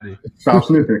Stop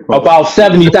sniffing, Paul. About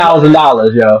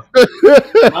 $70,000, yo.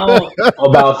 I don't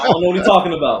know what he's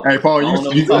talking about. Hey, Paul, I don't know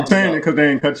what you he's talking saying it about. because they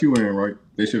ain't cut you in, right?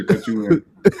 They should have cut you in.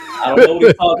 I don't know what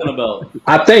he's talking about.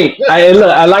 I think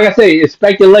like I say, it's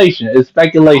speculation. It's I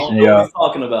speculation, don't know what yo. he's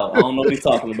talking about. I don't know what he's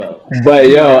talking about. But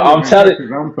You yo, know, I live I'm in telling.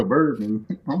 Texas. I'm suburban.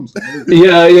 I'm suburban.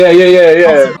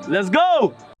 Yeah. Let's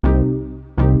go.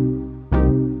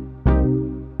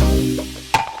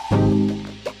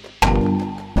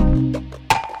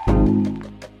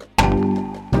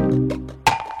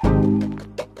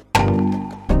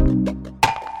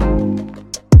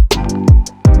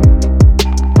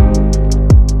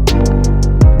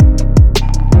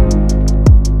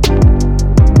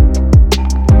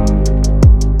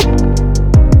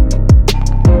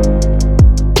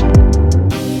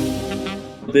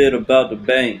 A bit about the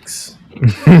banks.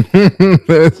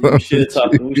 That's We should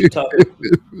talk. We should talk.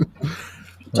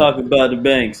 Talk about the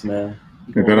banks, man.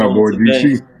 Is that our boy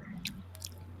GC?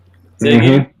 Say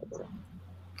again?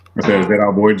 I said, is that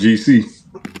our boy GC?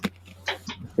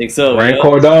 Think so. Grant Yeah.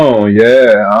 Cardone,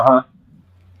 yeah, I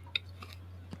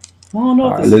don't know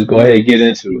All if right, this let's is go ahead and get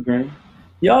into it. green.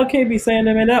 Y'all can't be saying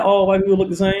that, man. That all white people look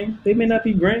the same. They may not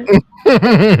be green. do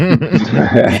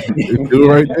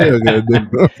right there. Goddamn.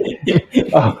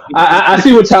 Oh, I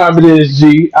see what time it is,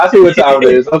 G. I see what time it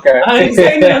is. Okay. I ain't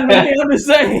saying that, man. I'm just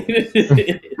saying.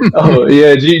 Oh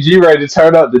yeah, G ready to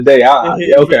turn up today.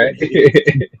 Yeah, okay.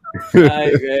 All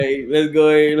right, hey, let's go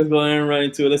ahead and run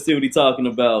into it. Let's see what he's talking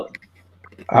about.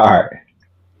 All right.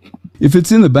 If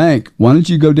it's in the bank, why don't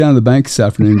you go down to the bank this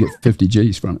afternoon and get 50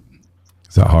 G's from it?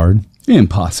 Is that hard?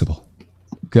 Impossible.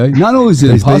 Okay. Not only is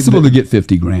it impossible to get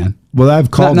 50 grand. Well,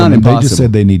 I've called Not them and they impossible. just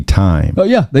said they need time. Oh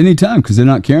yeah, they need time because they're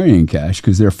not carrying cash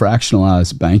because they're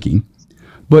fractionalized banking.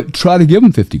 But try to give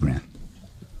them 50 grand.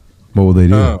 What will they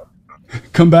do?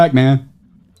 Come back, man.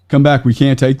 Come back. We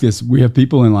can't take this. We have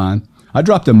people in line. I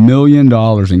dropped $1 million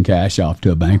in cash off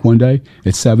to a bank one day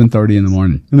at 7:30 in the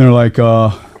morning. And they're like,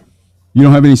 you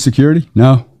don't have any security?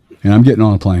 No. And I'm getting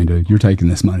on a plane, dude. You're taking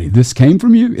this money. This came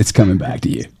from you. It's coming back to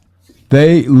you.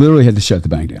 They literally had to shut the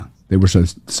bank down. They were so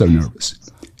nervous.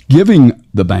 Giving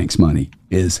the banks money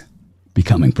is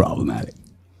becoming problematic.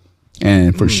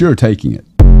 And for sure taking it.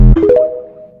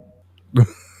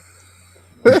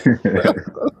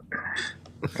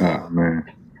 Oh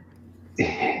man.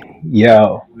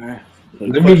 Yo.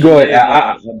 Let me go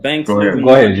ahead. Go ahead. Go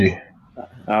ahead, G.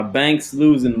 Our banks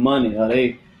losing money. Are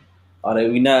they?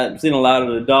 We not seeing a lot of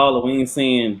the dollar? We ain't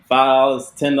seeing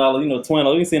 $5, $10,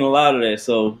 $20. We ain't seeing a lot of that.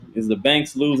 So is the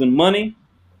banks losing money?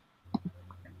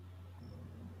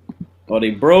 Are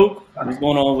they broke? What's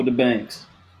going on with the banks?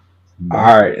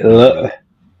 All right, look.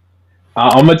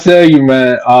 I'm gonna tell you,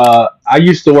 man. I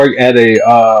used to work at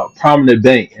a prominent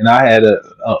bank, and I had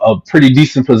a pretty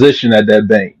decent position at that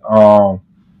bank.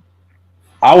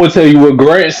 I would tell you what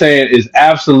Grant's saying is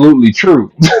absolutely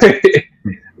true.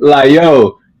 Like,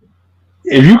 yo,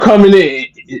 if you coming in,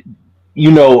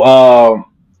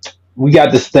 we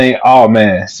got this thing. Oh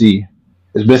man, see,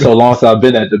 it's been so long since I've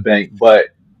been at the bank, but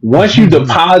once you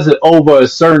deposit over a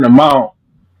certain amount,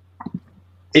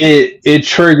 it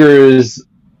triggers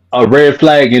a red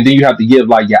flag, and then you have to give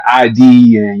like your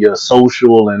ID and your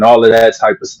social and all of that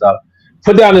type of stuff.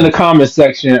 Put down in the comment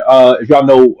section if y'all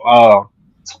know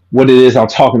what it is I'm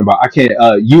talking about. I can't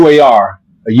UAR,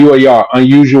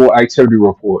 unusual activity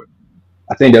report.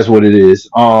 I think that's what it is.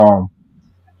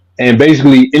 And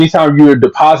basically, anytime you're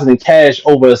depositing cash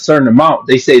over a certain amount,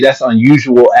 they say that's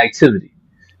unusual activity.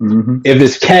 Mm-hmm. If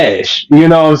it's cash, you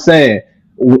know what I'm saying?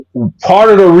 Part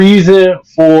of the reason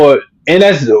and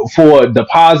that's for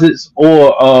deposits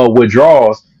or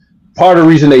withdrawals, part of the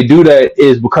reason they do that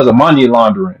is because of money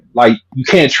laundering. Like, you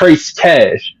can't trace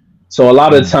cash. So a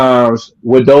lot of times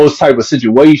with those type of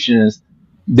situations,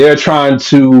 they're trying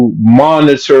to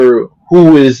monitor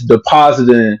who is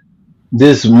depositing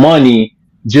this money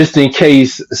just in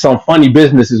case some funny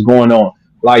business is going on.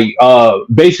 Like,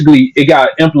 basically it got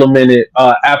implemented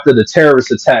after the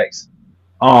terrorist attacks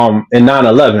in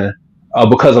 9/11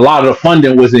 because a lot of the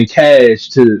funding was in cash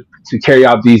to carry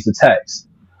out these attacks.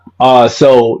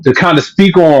 So to kind of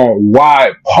speak on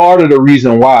why, part of the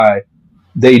reason why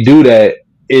they do that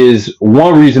is,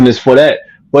 one reason is for that,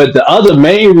 but the other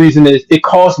main reason is it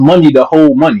costs money to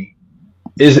hold money.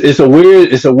 It's a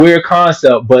weird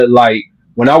concept, but like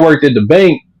when I worked at the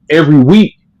bank, every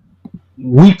week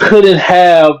we couldn't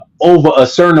have over a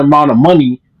certain amount of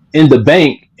money in the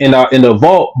bank in the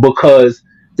vault because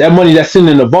that money that's sitting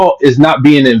in the vault is not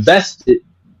being invested.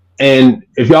 And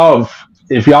if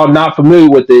y'all not familiar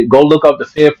with it, go look up the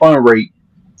Fed fund rate.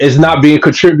 It's not being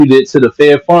contributed to the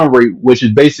Fed fund rate, which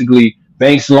is basically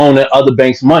banks loaning other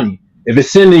banks money. If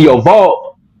it's sitting in your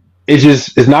vault,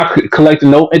 it's not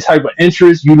collecting no type of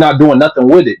interest. You're not doing nothing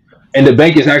with it, and the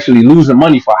bank is actually losing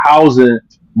money for housing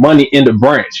money in the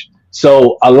branch.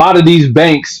 So a lot of these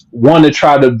banks want to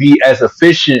try to be as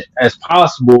efficient as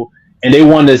possible, and they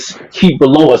want to keep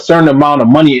below a certain amount of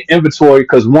money in inventory.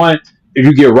 Because one, if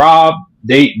you get robbed,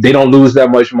 they don't lose that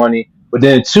much money. But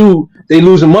then two, they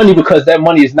losing money because that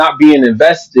money is not being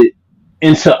invested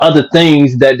into other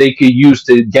things that they could use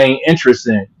to gain interest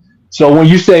in. So when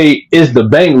you say is the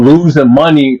bank losing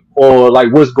money or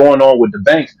like what's going on with the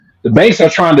banks are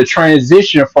trying to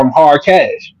transition from hard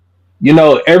cash. You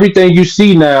know, everything you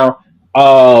see now,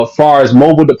 far as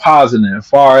mobile depositing,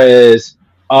 far as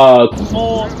 4, 3, 2,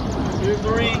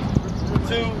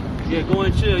 yeah, go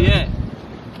and chill, yeah.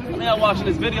 Man, y'all watching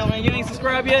this video, man. You ain't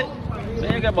subscribed yet?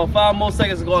 Man, you got about 5 more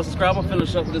seconds to go and subscribe. I'm finna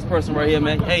show up with this person right here,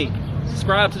 man. Hey,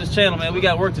 subscribe to this channel, man. We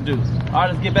got work to do. All right,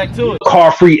 let's get back to it.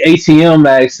 car free ATM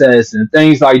access and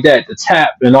things like that, the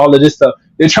tap and all of this stuff.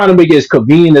 They're trying to make it as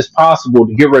convenient as possible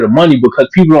to get rid of money because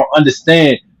people don't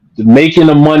understand the making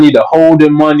of money, the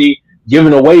holding money,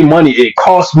 giving away money. It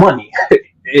costs money.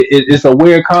 It's a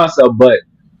weird concept, but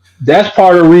that's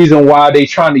part of the reason why they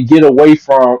trying to get away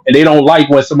from, and they don't like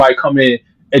when somebody come in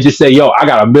and just say, yo, I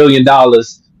got $1 million.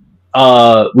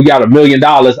 We got $1 million.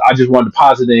 I just want to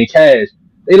deposit it in cash.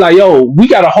 They like, yo, we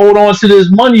got to hold on to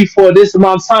this money for this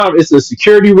amount of time. It's a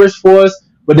security risk for us,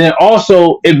 but then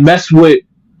also it messed with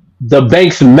the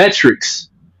bank's metrics.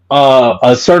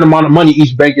 A certain amount of money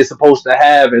each bank is supposed to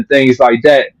have and things like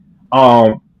that.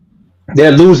 Um,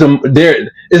 they're losing.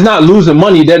 It's not losing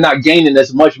money. They're not gaining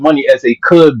as much money as they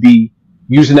could be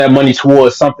using that money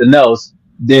towards something else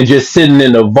than just sitting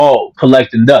in the vault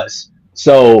collecting dust.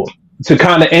 So to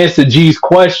kind of answer G's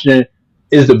question,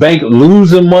 is the bank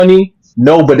losing money?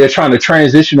 No, but they're trying to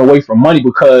transition away from money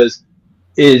because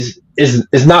it's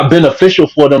not beneficial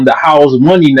for them to house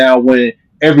money now when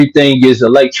everything is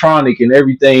electronic and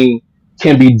everything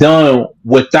can be done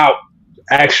without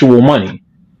actual money.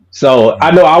 So I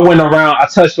know I went around, I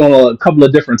touched on a couple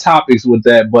of different topics with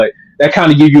that, but that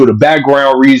kind of give you the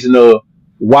background reason of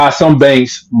why some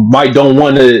banks might don't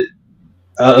want to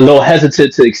a little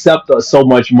hesitant to accept so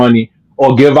much money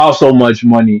or give out so much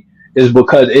money is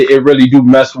because it really do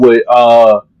mess with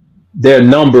their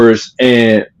numbers,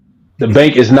 and the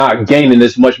bank is not gaining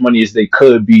as much money as they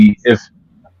could be if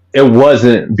it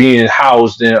wasn't being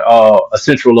housed in a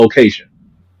central location.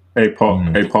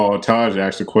 Paul. Taj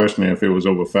asked a question if it was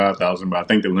over 5,000, but I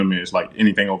think the limit is like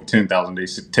anything over 10,000. They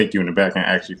take you in the back and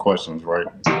ask you questions, right?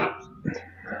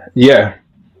 Yeah.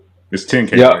 It's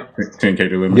 10K, Yep. right? 10K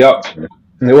the limit. Yep.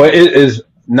 Well, it is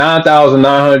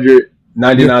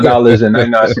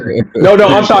 $9,999.99. No,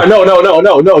 I'm sorry.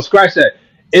 No. Scratch that.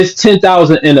 It's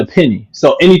 10,000 and a penny.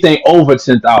 So anything over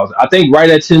 10,000. I think right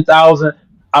at 10,000,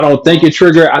 I don't think it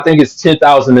triggered. I think it's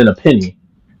 10,000 and a penny.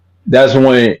 That's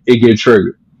when it get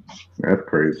triggered. That's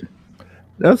crazy.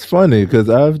 That's funny because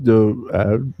I've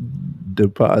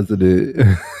deposited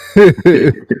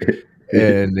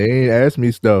and they ain't asked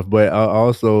me stuff, but I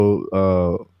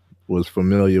also was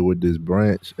familiar with this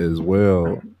branch as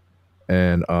well,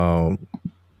 and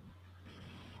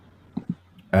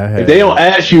If they don't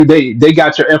ask you, they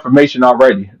got your information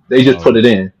already. They just put it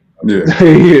in. Yeah.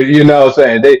 You know what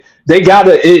I'm saying? They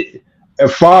gotta it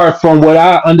as far from what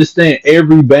I understand,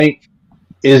 every bank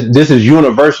this is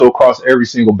universal across every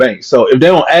single bank. So if they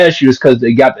don't ask you, it's because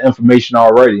they got the information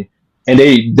already, and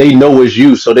they know it's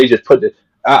you. So they just put it.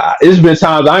 It's been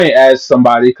times I ain't asked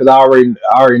somebody because I already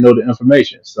know the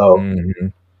information. So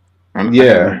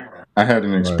yeah, I had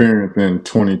an experience in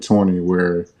 2020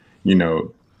 where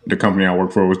the company I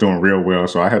work for was doing real well,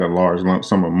 so I had a large lump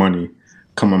sum of money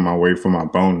coming my way for my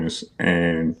bonus,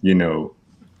 and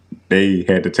they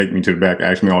had to take me to the back,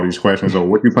 ask me all these questions. So,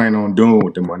 what you plan on doing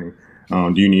with the money?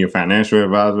 Do you need a financial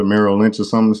advisor, Merrill Lynch or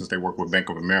something, since they work with Bank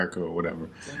of America or whatever?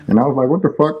 And I was like, what the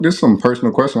fuck? This is some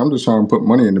personal question. I'm just trying to put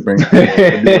money in the bank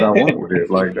and do what I want with it.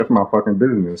 Like, that's my fucking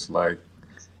business. Like,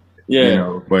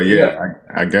 but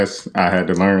I guess I had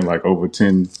to learn like over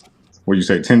 10, what you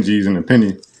say, 10 G's in a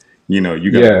penny. You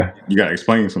gotta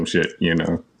explain some shit,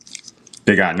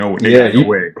 They gotta know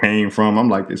where it came from. I'm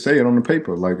like, say it on the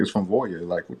paper, like it's from Voya.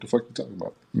 Like, what the fuck you talking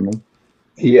about?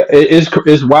 Yeah,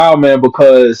 it's wild, man,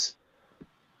 because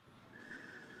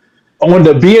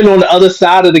being on the other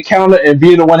side of the counter and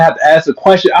being the one to have to ask a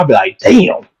question, I'll be like,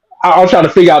 damn. I'll try to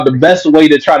figure out the best way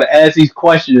to try to ask these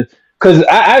questions. Cause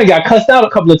I got cussed out a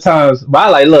couple of times, but I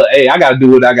like, look, hey, I gotta do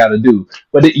what I gotta do.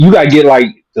 But you gotta get like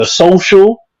the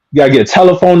social, you gotta get a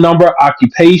telephone number,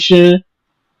 occupation,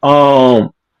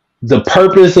 the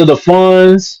purpose of the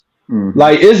funds,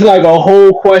 Like it's like a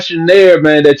whole questionnaire,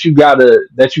 man, that you gotta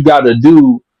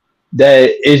do.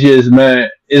 That is just, man,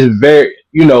 is very,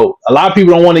 a lot of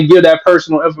people don't want to give that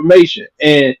personal information,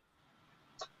 and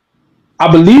I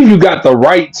believe you got the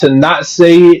right to not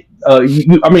say it.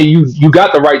 I mean, you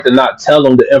got the right to not tell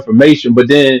them the information, but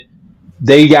then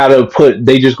they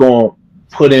just gonna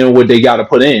put in what they gotta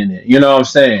put in. You know what I'm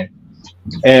saying?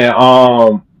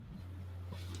 And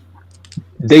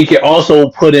they can also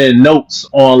put in notes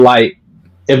on, like,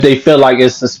 if they feel like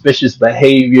it's suspicious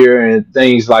behavior and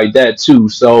things like that too.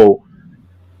 So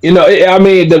I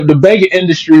mean, the banking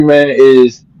industry, man,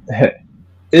 is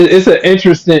it's an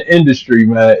interesting industry,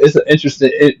 man. It's an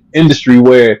interesting industry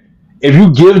where if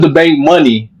you give the bank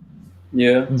money,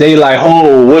 Yeah. they like,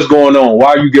 oh, what's going on?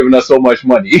 Why are you giving us so much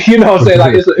money? You know what I'm saying?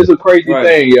 Like it's a crazy Right.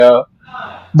 thing, yeah.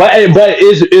 But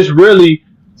it's really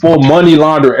for money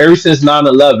laundering. Ever since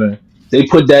 9/11, they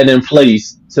put that in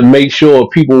place to make sure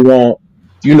people won't,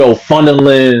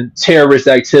 funneling terrorist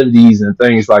activities and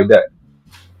things like that.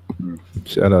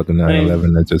 Shout out to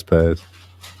 9/11 that just passed.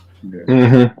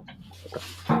 Mm-hmm.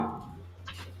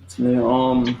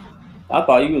 Man, I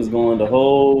thought you was going the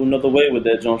whole another way with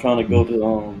that, John, trying to go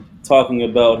to talking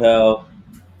about how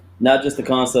not just the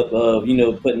concept of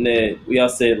putting that, we all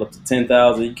said up to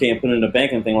 10,000, you can't put it in a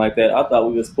bank and thing like that. I thought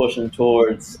we was pushing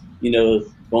towards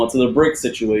going to the brick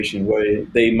situation where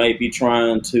they might be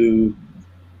trying to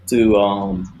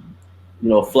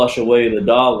flush away the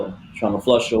dollar, trying to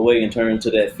flush away and turn into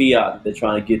that fiat that they're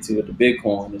trying to get to with the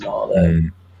Bitcoin and all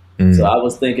that. So I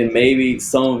was thinking maybe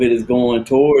some of it is going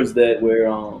towards that,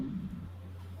 where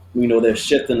they're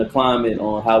shifting the climate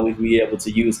on how we be able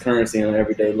to use currency in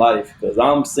everyday life. Because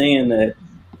I'm seeing that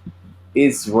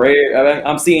it's rare.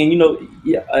 I'm seeing,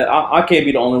 I can't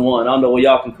be the only one. I don't know, where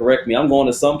y'all can correct me. I'm going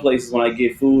to some places when I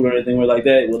get food or anything like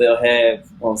that, where they'll have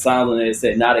on signs on it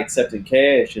said not accepting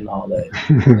cash and all that.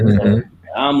 So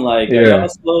I'm like, y'all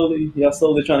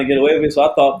slowly trying to get away with it. So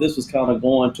I thought this was kind of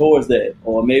going towards that,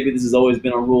 or maybe this has always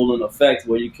been a rule in effect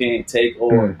where you can't take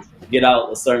or get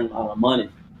out a certain amount of money.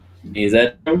 Is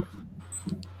that true?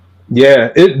 Yeah,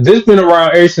 this been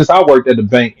around ever since I worked at the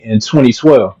bank in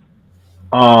 2012.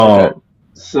 Okay.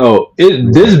 So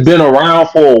this been around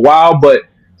for a while, but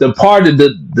the part of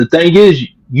the thing is,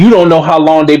 you don't know how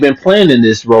long they've been planning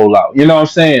this rollout. You know what I'm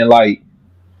saying? Like,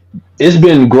 it's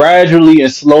been gradually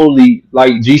and slowly,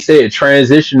 like G said,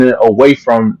 transitioning away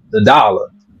from the dollar.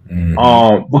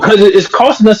 Because it's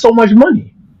costing us so much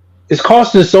money. It's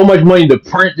costing so much money to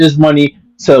print this money,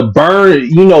 to burn.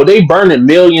 They burning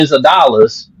millions of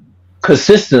dollars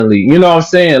consistently. You know what I'm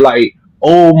saying? Like,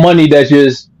 old money that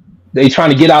just they trying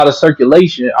to get out of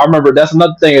circulation. I remember that's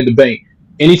another thing at the bank.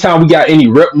 Anytime we got any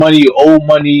rip money, old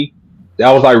money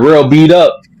that was like real beat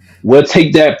up, we'll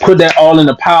take that, put that all in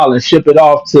a pile, and ship it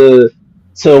off to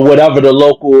whatever the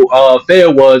local fair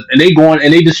was, and they going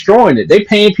and they destroying it. They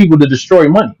paying people to destroy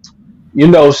money.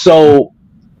 So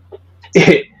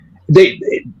they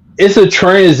it's a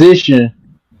transition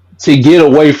to get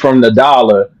away from the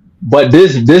dollar. But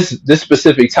this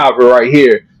specific topic right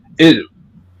here,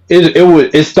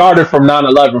 it started from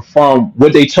 9/11, from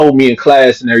what they told me in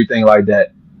class and everything like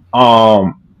that.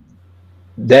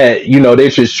 That they're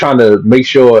just trying to make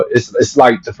sure it's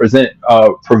like to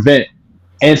prevent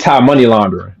anti money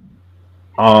laundering.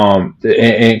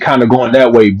 And kind of going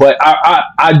that way. But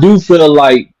I do feel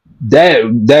like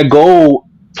that goal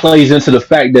plays into the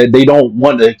fact that they don't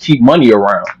want to keep money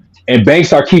around, and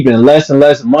banks are keeping less and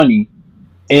less money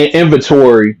in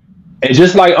inventory. And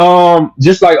just like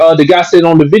the guy said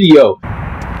on the video,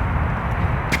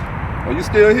 Are you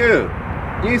still here?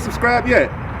 You ain't subscribed yet?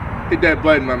 Hit that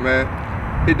button, my man.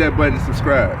 Hit that button to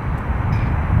subscribe.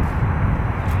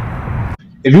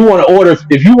 if you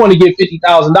want to get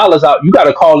 $50,000 out, you got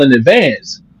to call in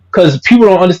advance, because people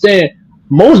don't understand.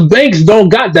 Most banks don't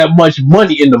got that much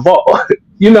money in the vault.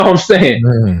 You know what I'm saying?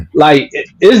 Like,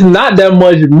 it's not that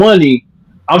much money.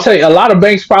 I'm saying a lot of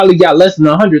banks probably got less than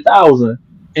 100,000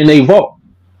 in their vault.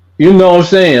 You know what I'm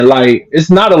saying? Like, it's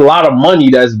not a lot of money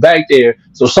that's back there.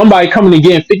 So somebody coming and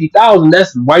getting 50,000,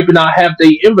 that's wiping out half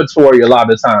their inventory a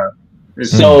lot of time.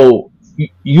 So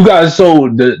you guys, so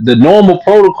the normal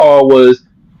protocol was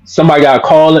somebody got to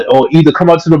call it, or either come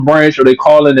up to the branch, or they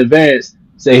call in advance,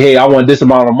 say, hey, I want this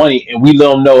amount of money, and we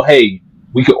let them know, hey,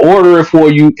 we can order it for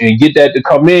you and get that to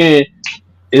come in.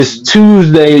 It's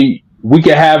Tuesday, we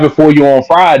can have it for you on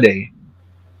Friday,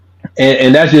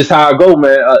 and that's just how I go,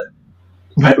 man.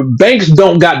 Banks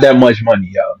don't got that much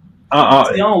money, yo. See,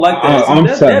 I don't like that. I'm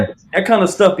telling that kind of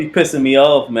stuff be pissing me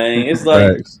off, man. It's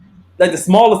like like the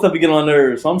smallest stuff you get on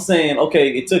nerves. So I'm saying,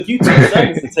 okay, it took you 2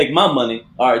 seconds to take my money.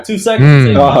 All right, 2 seconds to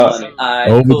take my money. All right,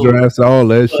 Overdrafts, cool. all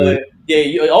that shit.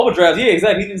 Yeah, overdrafts. Yeah,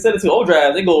 exactly. He didn't say it to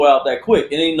overdrafts. They go out that quick.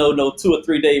 It ain't no 2 or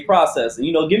 3 day process. And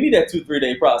give me that 2-3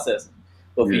 day process.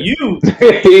 But for you, your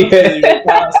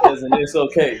process and it's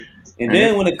okay. And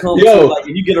then when it comes to like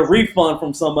if you get a refund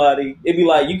from somebody, it'd be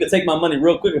like you could take my money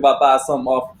real quick if I buy something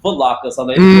off Foot Locker or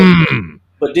something.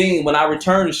 But then when I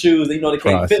return the shoes, they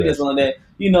can't fit this on that.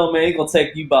 Man, it's gonna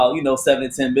take you about 7 to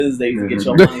 10 business days to get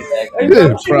your money back. Hey,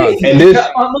 man, what you mean? And this,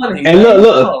 got my money, and man.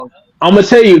 look, I'm gonna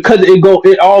tell you because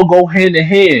it all go hand in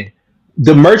hand.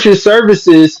 The merchant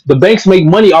services, the banks make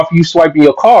money off you swiping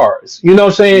your cards. You know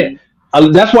what I'm saying?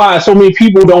 That's why so many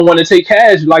people don't want to take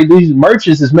cash. Like these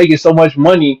merchants is making so much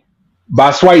money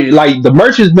by swiping. Like the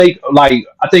merchants make like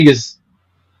I think it's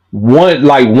 1 to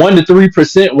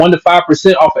 3%, 1 to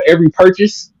 5% off of every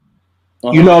purchase.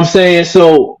 You know what I'm saying?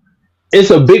 So it's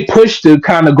a big push to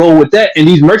kind of go with that. And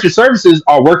these merchant services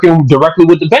are working directly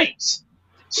with the banks.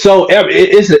 So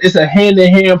it's a hand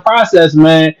in hand process,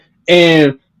 man.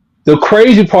 And the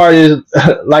crazy part is,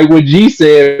 like what G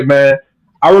said, man.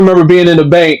 I remember being in the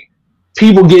bank.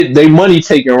 People get their money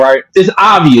taken, right? It's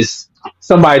obvious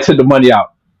somebody took the money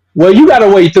out. Well, you got to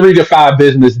wait 3 to 5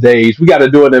 business days. We got to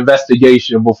do an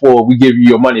investigation before we give you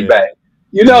your money back.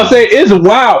 You know what I'm saying? It's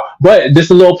wild. But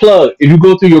just a little plug. If you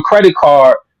go through your credit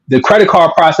card, the credit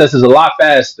card process is a lot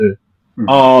faster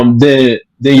than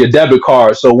your debit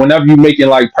card. So whenever you're making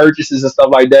like purchases and stuff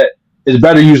like that, it's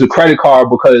better to use a credit card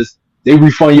because they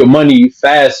refund your money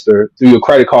faster through your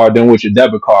credit card than with your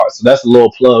debit card. So that's a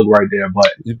little plug right there.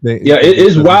 But it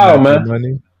is wild, man.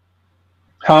 Money?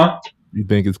 Huh? You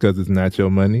think it's because it's not your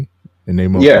money and they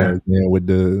more in with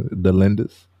the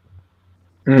lenders?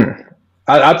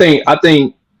 I think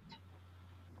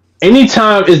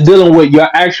anytime it's dealing with your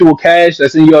actual cash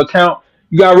that's in your account,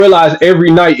 you gotta realize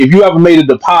every night if you ever made a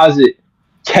deposit,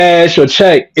 cash or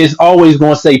check, it's always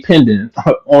gonna say pending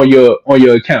on your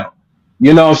account.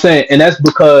 You know what I'm saying? And that's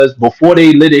because before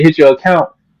they let it hit your account,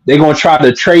 they're gonna try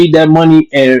to trade that money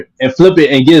and flip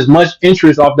it and get as much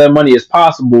interest off that money as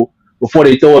possible before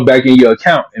they throw it back in your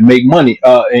account and make money.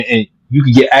 And you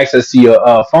can get access to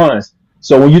your funds.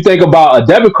 So when you think about a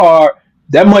debit card,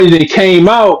 that money that came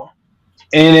out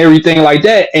and everything like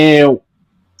that, and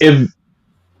if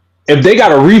they got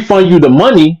to refund you the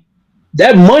money,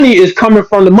 that money is coming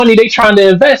from the money they trying to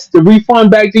invest to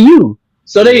refund back to you.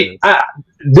 So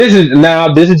this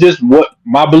is just what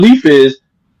my belief is.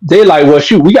 They like, well,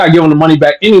 shoot, we gotta give them the money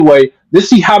back anyway. Let's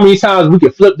see how many times we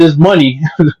can flip this money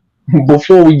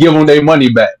before we give them their money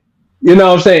back. You know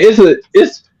what I'm saying?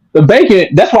 It's the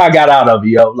banking. That's why I got out of it,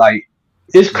 yo. Like,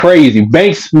 it's crazy.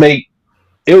 Banks make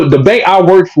it. The bank I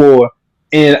worked for,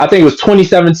 and I think it was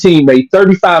 2017, made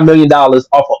 $35 million off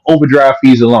of overdraft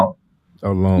fees alone.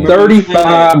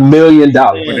 $35 million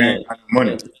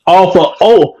off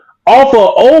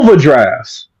of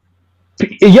overdrafts.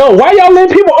 Yo, why y'all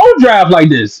letting people overdraft like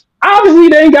this? Obviously,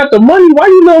 they ain't got the money. Why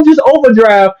you let them just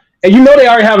overdraft? And you know they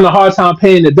already having a hard time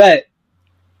paying it back.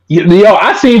 Yo,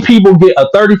 I seen people get a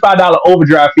 $35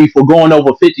 overdraft fee for going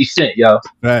over 50 cents, yo.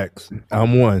 Facts.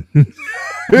 I'm one. It's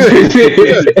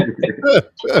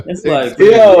like,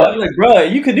 I'm like, bro,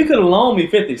 you could have loaned me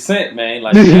 50 cents, man.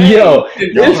 Like, yo,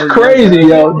 it's crazy,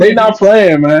 yo. They not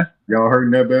playing, man. Y'all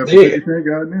hurting that bad for 50 cents,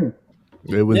 goddamn.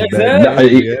 It was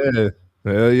bad. Yeah.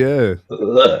 Hell yeah.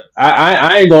 Look,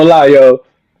 I ain't gonna lie, yo.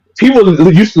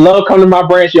 People used to love coming to my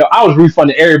branch, yo. I was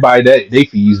refunding everybody they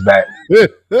fees back. I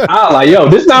was like, yo,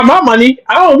 this is not my money.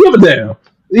 I don't give a damn.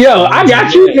 Yo, I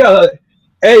got you. Yo.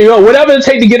 Hey, yo, whatever it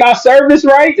take to get our service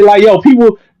right. Like, yo,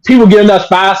 people giving us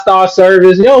 5-star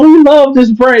service. Yo, we love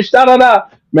this branch. Da da da.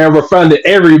 Man, refunded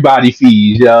everybody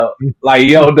fees, yo. Like,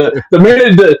 yo, the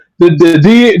minute the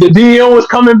DM was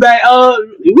coming back,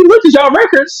 we looked at y'all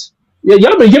records. Yeah,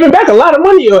 y'all been giving back a lot of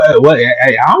money. Well,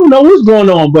 hey, I don't know what's going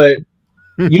on, but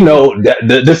you know,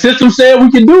 the system said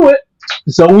we could do it,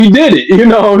 so we did it. You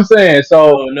know what I'm saying?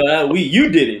 So you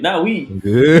did it, not we.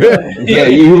 Yeah,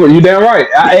 you damn right.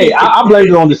 I blame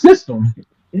it on the system.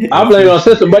 I blame it on the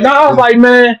system. But now I was like,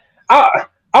 man, I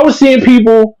was seeing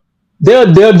people.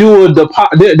 They'll do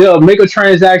they'll make a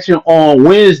transaction on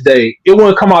Wednesday. It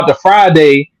wouldn't come out to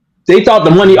Friday. They thought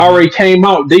the money already came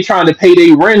out. They trying to pay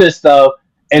their rent and stuff.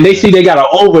 And they see they got an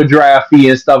overdraft fee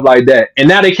and stuff like that. And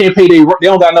now they can't pay they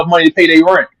don't got enough money to pay their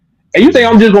rent. And you think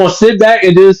I'm just going to sit back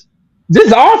and this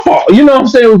is our fault. You know what I'm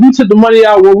saying? If we took the money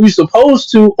out where we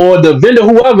supposed to, or the vendor,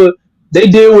 whoever, they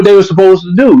did what they were supposed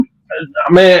to do.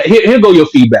 Man, here go your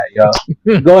feedback, y'all.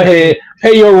 Go ahead,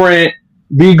 pay your rent.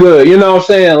 be good. You know what I'm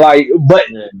saying? Like, but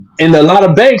Yeah. in a lot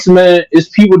of banks, man, it's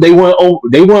people they want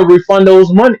to refund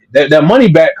those money that money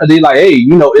back because they like, hey,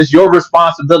 it's your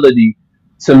responsibility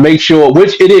to make sure,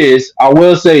 which it is. I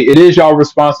will say it is our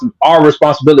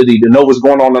responsibility to know what's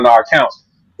going on in our accounts.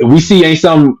 If we see ain't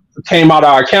something came out of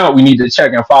our account, we need to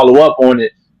check and follow up on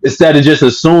it instead of just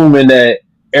assuming that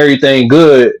everything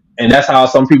good. And that's how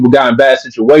some people got in bad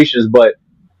situations. But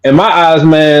in my eyes,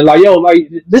 man, like yo,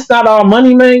 like this not our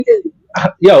money, man.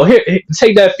 Yo, here,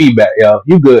 take that feedback, yo.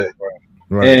 You good?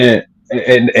 Right.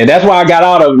 And that's why I got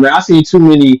out of it, man. I seen too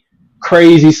many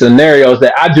crazy scenarios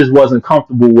that I just wasn't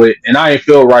comfortable with, and I didn't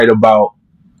feel right about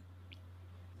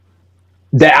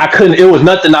that. I couldn't. It was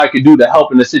nothing I could do to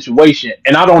help in the situation,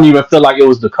 and I don't even feel like it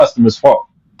was the customer's fault.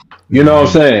 You know what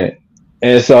I'm saying?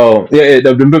 And so, yeah,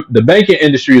 the banking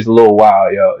industry is a little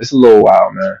wild, yo. It's a little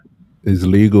wild, man. It's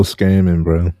legal scamming,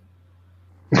 bro.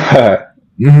 Hey,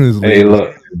 It's legal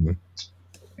look, scamming.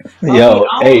 I mean, yo,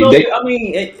 I don't hey, know. they. I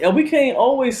mean, we can't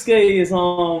always say is I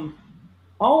don't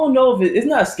know if it's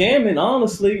not scamming.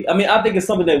 Honestly, I mean, I think it's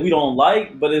something that we don't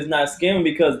like, but it's not scamming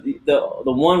because the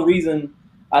one reason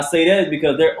I say that is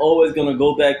because they're always gonna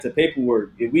go back to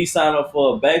paperwork. If we sign up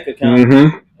for a bank account,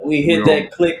 Mm-hmm. we We hit don't.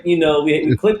 that click.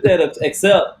 We click that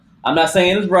accept. I'm not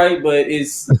saying it's right, but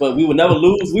we would never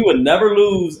lose. We would never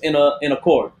lose in a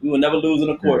court. We would never lose in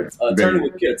a Yeah. court. Attorney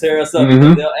They, would tear us up because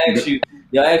Mm-hmm.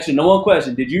 they'll ask you no one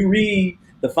question. Did you read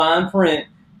the fine print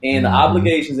and the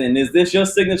obligations? And is this your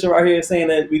signature right here saying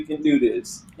that we can do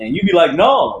this? And you be like,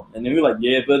 no. And then we're like,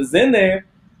 yeah, but it's in there.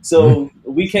 So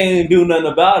we can't do nothing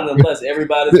about it unless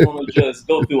everybody's going to just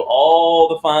go through all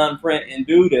the fine print and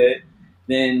do that.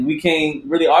 Then we can't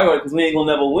really argue it because we ain't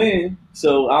gonna never win.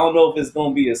 So I don't know if it's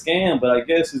gonna be a scam, but I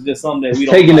guess it's just something that It's we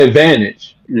don't taking like.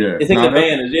 advantage. yeah. It's taking No, that's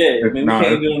advantage, yeah. I mean, we no.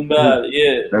 can't do nothing about it,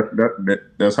 yeah.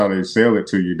 That's how they sell it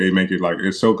to you. They make it like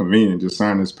it's so convenient. Just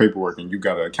sign this paperwork and you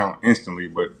got an account instantly.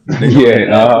 But they don't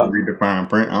Yeah. even read the fine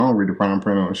print. I don't read the fine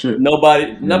print on shit. Nobody,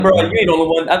 You number know? you ain't the only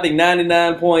one. I think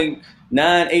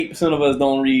 99.98% of us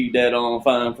don't read that on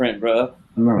fine print, bro.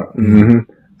 No. hmm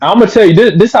I'm gonna tell you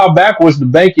this how backwards the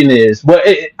banking is. But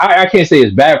I can't say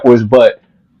it's backwards, but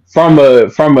from a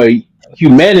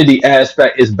humanity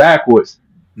aspect, it's backwards.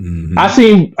 I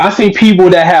seen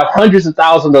people that have hundreds of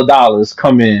thousands of dollars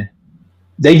come in.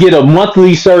 They get a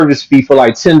monthly service fee for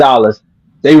like $10.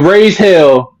 They raise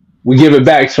hell, we give it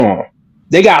back to them.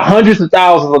 They got hundreds of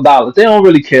thousands of dollars. They don't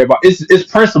really care about it's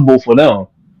principle for them.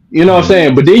 You know what I'm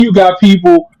saying? But then you got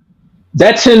people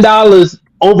that $10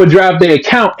 overdraft their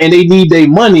account and they need their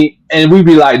money, and we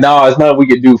be like, nah, it's nothing we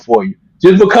can do for you.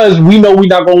 Just because we know we're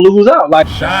not gonna lose out. Like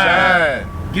Shine.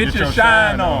 Get your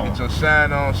shine on. Get your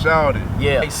shine on, shout it.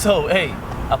 Yeah. So hey,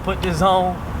 I put this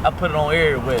on. I put it on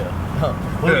everywhere.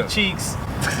 Booty Yeah. cheeks,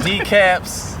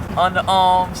 kneecaps,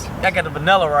 underarms. I got the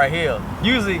vanilla right here.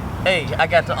 Usually, hey, I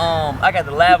got the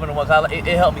lavender one. It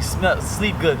helped me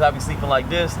sleep good. Cause I be sleeping like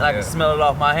this, and I can smell it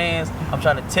off my hands. I'm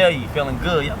trying to tell you, feeling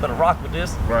good. You better rock with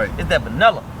this. Right. It's that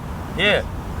vanilla. Yeah.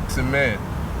 Listen, man,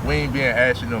 we ain't being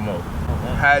ashy no more.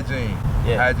 Hygiene.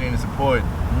 Yeah. Hygiene is important.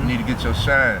 You need to get your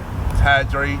shine. It's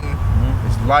hydrating.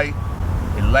 It's light.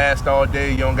 It lasts all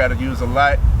day. You don't got to use a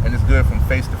lot, and it's good from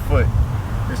face to foot.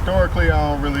 Historically,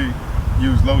 I don't really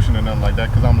use lotion or nothing like that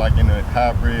because I'm like in a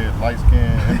hybrid, light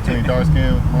skin, in between dark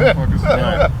skin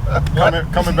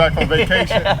motherfuckers. Coming back from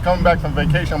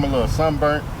vacation, I'm a little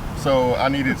sunburnt. So I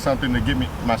needed something to get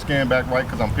my skin back right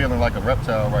because I'm feeling like a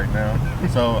reptile right now.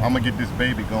 So I'm gonna get this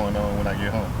baby going on when I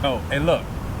get home. Oh, and look,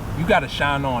 you gotta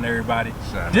shine on, everybody.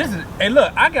 Shine This is, and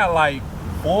look, I got like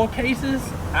 4 cases.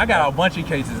 I got a bunch of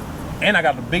cases. And I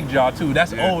got the big jar too.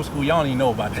 That's old school. Y'all don't even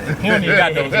know about that. He don't even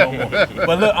got those no more.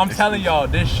 But look, I'm telling y'all,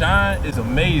 this shine is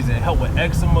amazing. Help with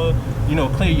eczema,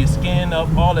 clear your skin up,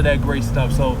 all of that great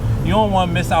stuff. So you don't want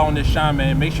to miss out on this shine,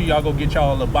 man. Make sure y'all go get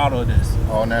y'all a bottle of this.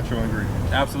 All natural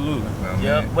ingredients. Absolutely.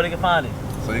 Yep. Where they can find it?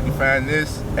 So you can find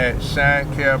this at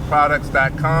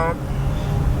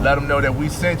shinecareproducts.com. Let them know that we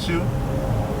sent you.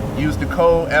 Use the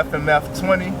code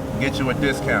FMF20, get you a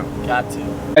discount. Got to.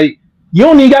 Like, you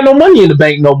don't even got no money in the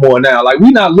bank no more now. Like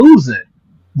we not losing,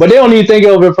 but they don't even think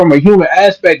of it from a human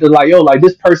aspect of like, yo, like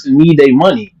this person need their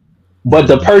money, but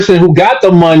the person who got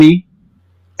the money,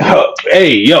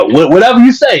 hey, yo, whatever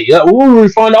you say, we'll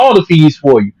refund all the fees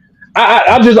for you.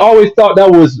 I just always thought that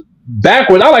was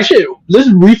backwards. I like shit. Let's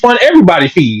refund everybody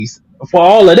fees for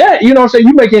all of that. You know what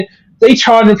I'm saying? They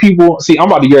charging people. See, I'm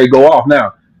about to get go off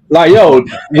now. Like, yo,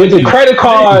 with the credit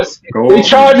cards, they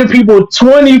charging people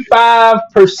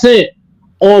 25%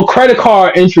 on credit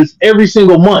card interest every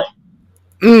single month.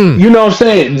 You know what I'm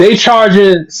saying? They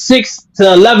charging 6 to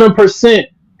 11%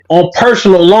 on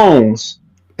personal loans.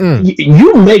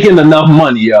 You making enough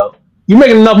money, yo. You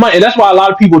making enough money, and that's why a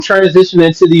lot of people transition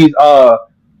into these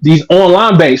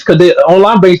online banks because the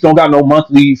online banks don't got no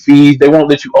monthly fees. They won't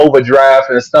let you overdraft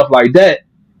and stuff like that.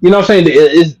 You know what I'm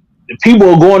saying? People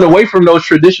are going away from those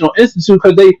traditional institutes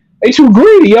because they too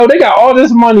greedy, yo. They got all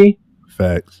this money.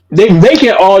 Facts. They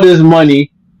making all this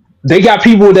money. They got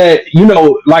people that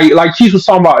like Keith was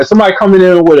talking about. If somebody coming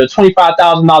in with a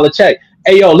 $25,000 check,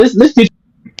 hey yo, let's get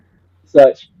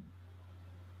such.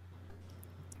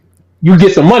 You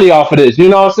get some money off of this. You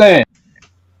know what I'm saying?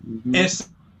 Mhm. And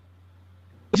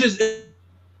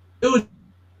it was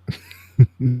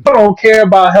I don't care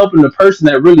about helping the person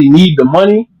that really need the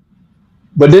money,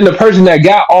 but then the person that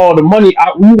got all the money,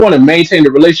 we want to maintain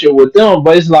the relationship with them.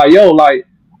 But it's like, yo, like,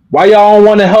 why y'all don't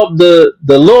want to help the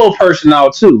little person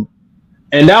out too?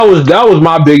 And that was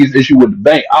my biggest issue with the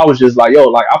bank. I was just like, yo,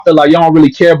 like I feel like y'all don't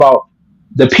really care about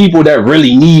the people that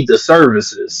really need the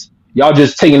services. Y'all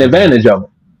just taking advantage of them.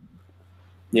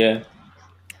 Yeah.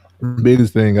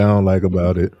 Biggest thing I don't like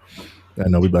about it, I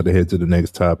know we about to head to the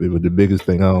next topic, but the biggest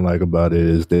thing I don't like about it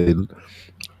is that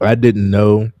I didn't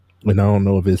know, and I don't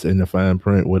know if it's in the fine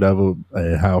print, whatever,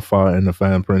 and how far in the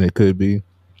fine print it could be,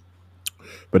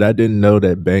 but I didn't know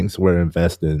that banks were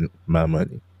investing my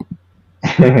money.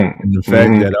 And the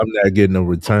fact Mhm. that I'm not getting a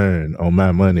return on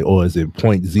my money, or is it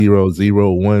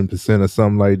 0.001% or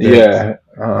something like that?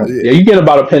 Yeah, yeah, you get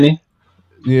about a penny.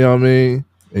 You know what I mean?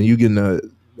 And you getting a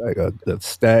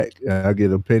stack, and I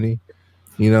get a penny.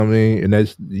 You know what I mean? And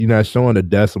that's you're not showing a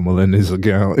decimal in this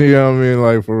account. You know what I mean?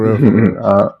 Like for real, for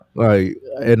real. Like,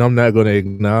 and I'm not gonna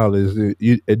acknowledge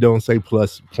it. It don't say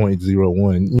plus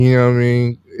 0.01. You know what I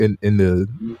mean? In the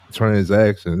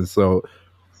transaction. So,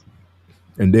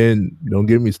 and then don't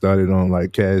get me started on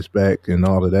like cash back and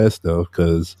all of that stuff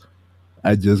because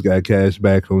I just got cash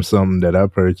back from something that I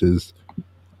purchased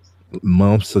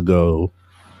months ago,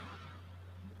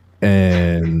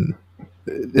 and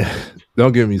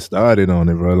don't get me started on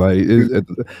it, bro. Like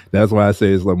that's why I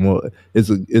say it's like more. It's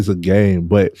a game,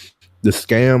 but the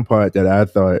scam part that I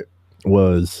thought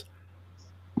was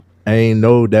I ain't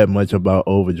know that much about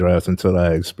overdrafts until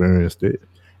I experienced it.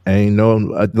 I ain't know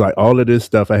like all of this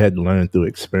stuff I had to learn through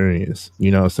experience. You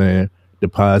know what I'm saying?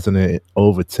 Depositing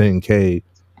over 10K.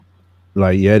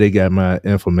 Like yeah, they got my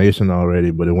information already,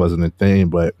 but it wasn't a thing.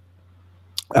 But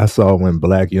I saw when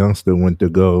Black Youngster went to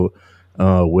go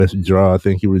withdraw. I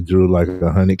think he withdrew like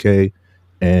 100K,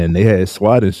 and they had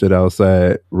SWAT and shit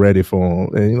outside ready for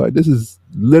him. And you're like, this is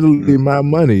literally my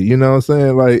money. You know what I'm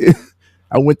saying? Like,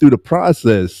 I went through the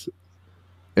process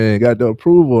and got the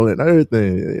approval and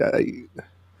everything.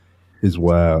 It's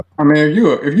wild. I mean,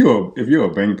 if you're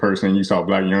a bank person and you saw a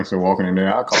black youngster walking in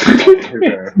there, I'll call the cops on his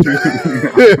ass. You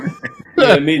know?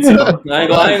 Yeah, me too. I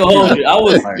ain't gonna hold you. Like, I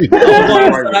was on something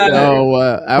your right with the side. kid. Oh,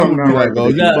 wow. I Something would be not like, right with oh,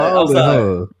 the you Nah, kid. I'm balling, sorry.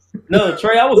 huh? No,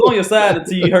 Trey, I was on your side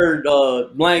until you heard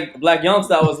Black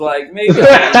Youngster. I was like, man, you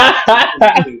gotta not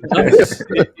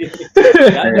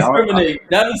Hey, discriminate.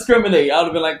 Not discriminate. I would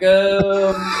have been like, I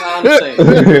understand.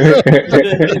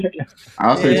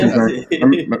 I'll say two Yeah. things. Let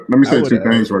me I say would two have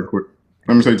things asked real him. quick.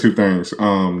 Let me say two things.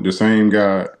 The same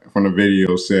guy from the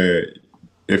video said,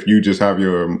 if you just have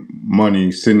your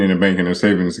money sitting in a bank in a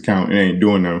savings account, it ain't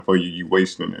doing nothing for you. You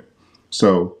wasting it.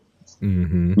 So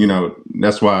Mm-hmm.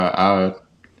 that's why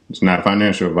it's not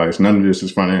financial advice. None of this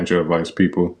is financial advice,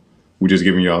 people. We're just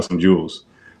giving y'all some jewels.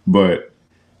 But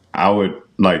I would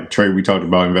like Trey. We talked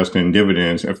about investing in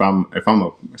dividends. If I'm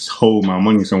a hold my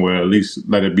money somewhere, at least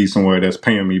let it be somewhere that's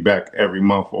paying me back every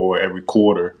month or every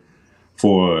quarter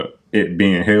for it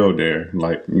being held there.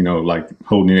 Like like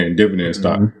holding it in dividend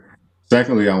stock.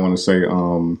 Secondly, I want to say,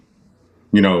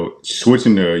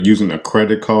 switching to using a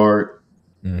credit card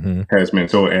Mm-hmm. has been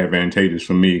so advantageous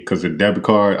for me because the debit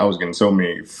card, I was getting so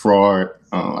many fraud.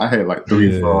 I had like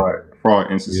three Yeah. fraud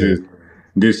Yeah. instances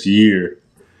this year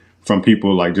from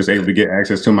people like just able to get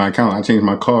access to my account. I changed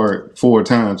my card 4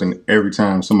 times, and every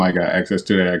time somebody got access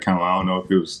to that account. I don't know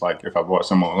if it was like if I bought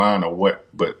some online or what,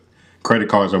 but credit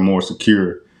cards are more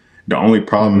secure. The only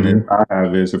problem that I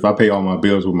have is if I pay all my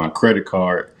bills with my credit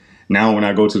card, now when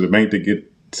I go to the bank to get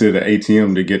to the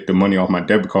ATM to get the money off my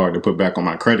debit card to put back on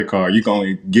my credit card, you can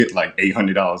only get like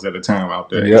 $800 at a time out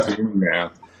the Yeah. ATM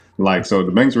now. Like, so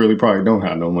the banks really probably don't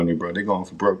have no money, bro. They're going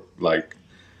for broke. Like,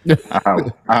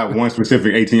 I have one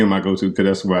specific ATM I go to because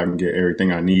that's where I can get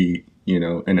everything I need,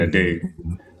 in a day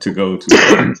to go to.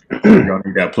 So if y'all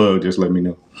need that plug, just let me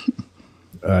know.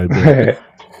 I bet.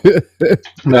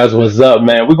 That's what's up,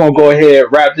 man. We're gonna go ahead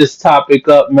and wrap this topic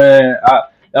up, man.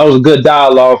 That was a good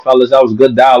dialogue, fellas. That was a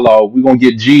good dialogue. We're gonna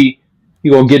get G. He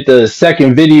gonna get the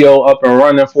second video up and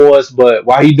running for us. But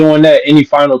while he doing that, any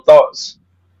final thoughts?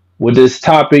 with this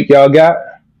topic y'all got.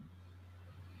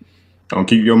 Don't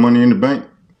keep your money in the bank.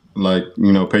 Like,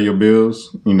 pay your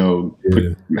bills,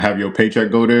 have your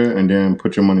paycheck go there and then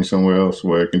put your money somewhere else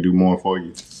where it can do more for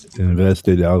you. Invest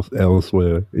it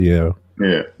elsewhere. Yeah.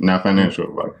 Yeah, not financial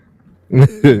advice.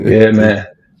 Yeah, man.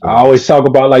 I always talk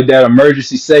about like that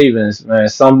emergency savings, man.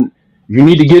 You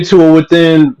need to get to it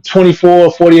within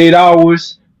 24, 48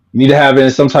 hours. You need to have it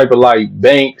in some type of like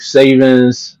bank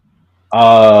savings,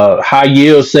 high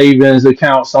yield savings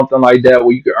account, something like that,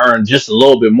 where you can earn just a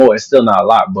little bit more. It's still not a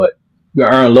lot, but you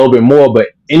can earn a little bit more. But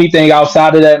anything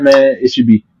outside of that, man, it should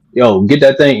be, get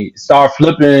that thing, start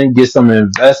flipping, get some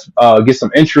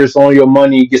interest on your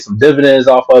money, get some dividends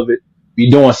off of it. Be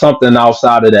doing something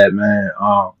outside of that, man.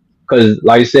 Because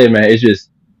like I said, man, it's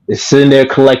sitting there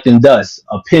collecting dust.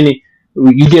 A penny,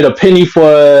 you get a penny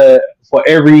for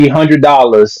every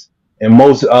 $100 in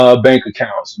most bank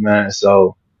accounts, man.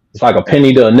 So it's like a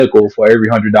penny to a nickel for every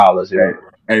 $100. Yeah.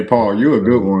 Hey, Paul, you a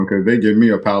good one because they give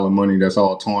me a pile of money that's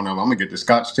all torn up. I'm gonna get the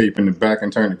scotch tape in the back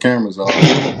and turn the cameras off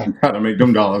and try to make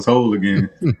them dollars whole again.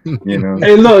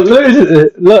 Hey, look.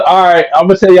 All right, I'm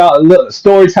gonna tell y'all. Look,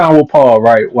 story time with Paul.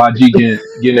 Right, while G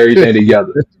getting everything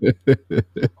together.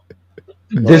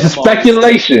 This is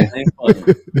speculation.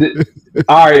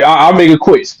 All right, I'll make it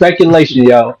quick. Speculation,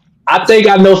 yo. I think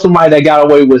I know somebody that got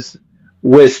away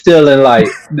with stealing like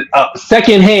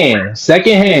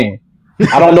secondhand.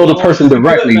 I don't know the person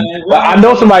directly, but I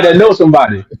know somebody that knows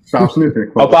somebody. Stop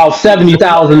sniffing. About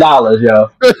 $70,000, yo.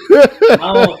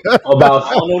 I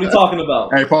don't know what he's talking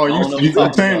about. Hey, Paul, you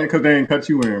saying it because they ain't cut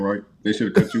you in, right? They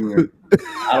should have cut you in.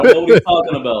 I don't know what he's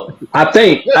talking about. I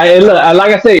think.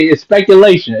 Like I say, it's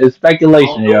speculation. It's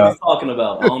speculation, yo. I don't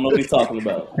know what he's talking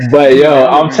about. But yo,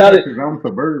 I'm telling. I'm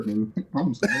suburban.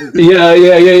 Yeah.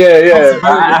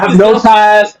 I have no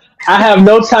ties. I have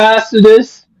no ties to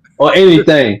this or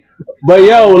anything. But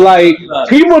yo, like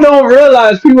people don't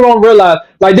realize.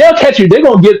 Like they'll catch you. They're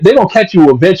gonna catch you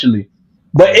eventually.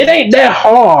 But it ain't that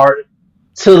hard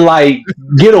to like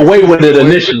get away with it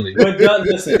initially.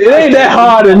 It ain't that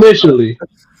hard initially.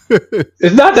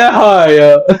 It's not that hard,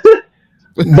 yo.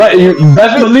 But you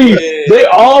best believe they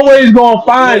always gonna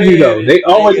find you though. They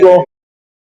always gonna.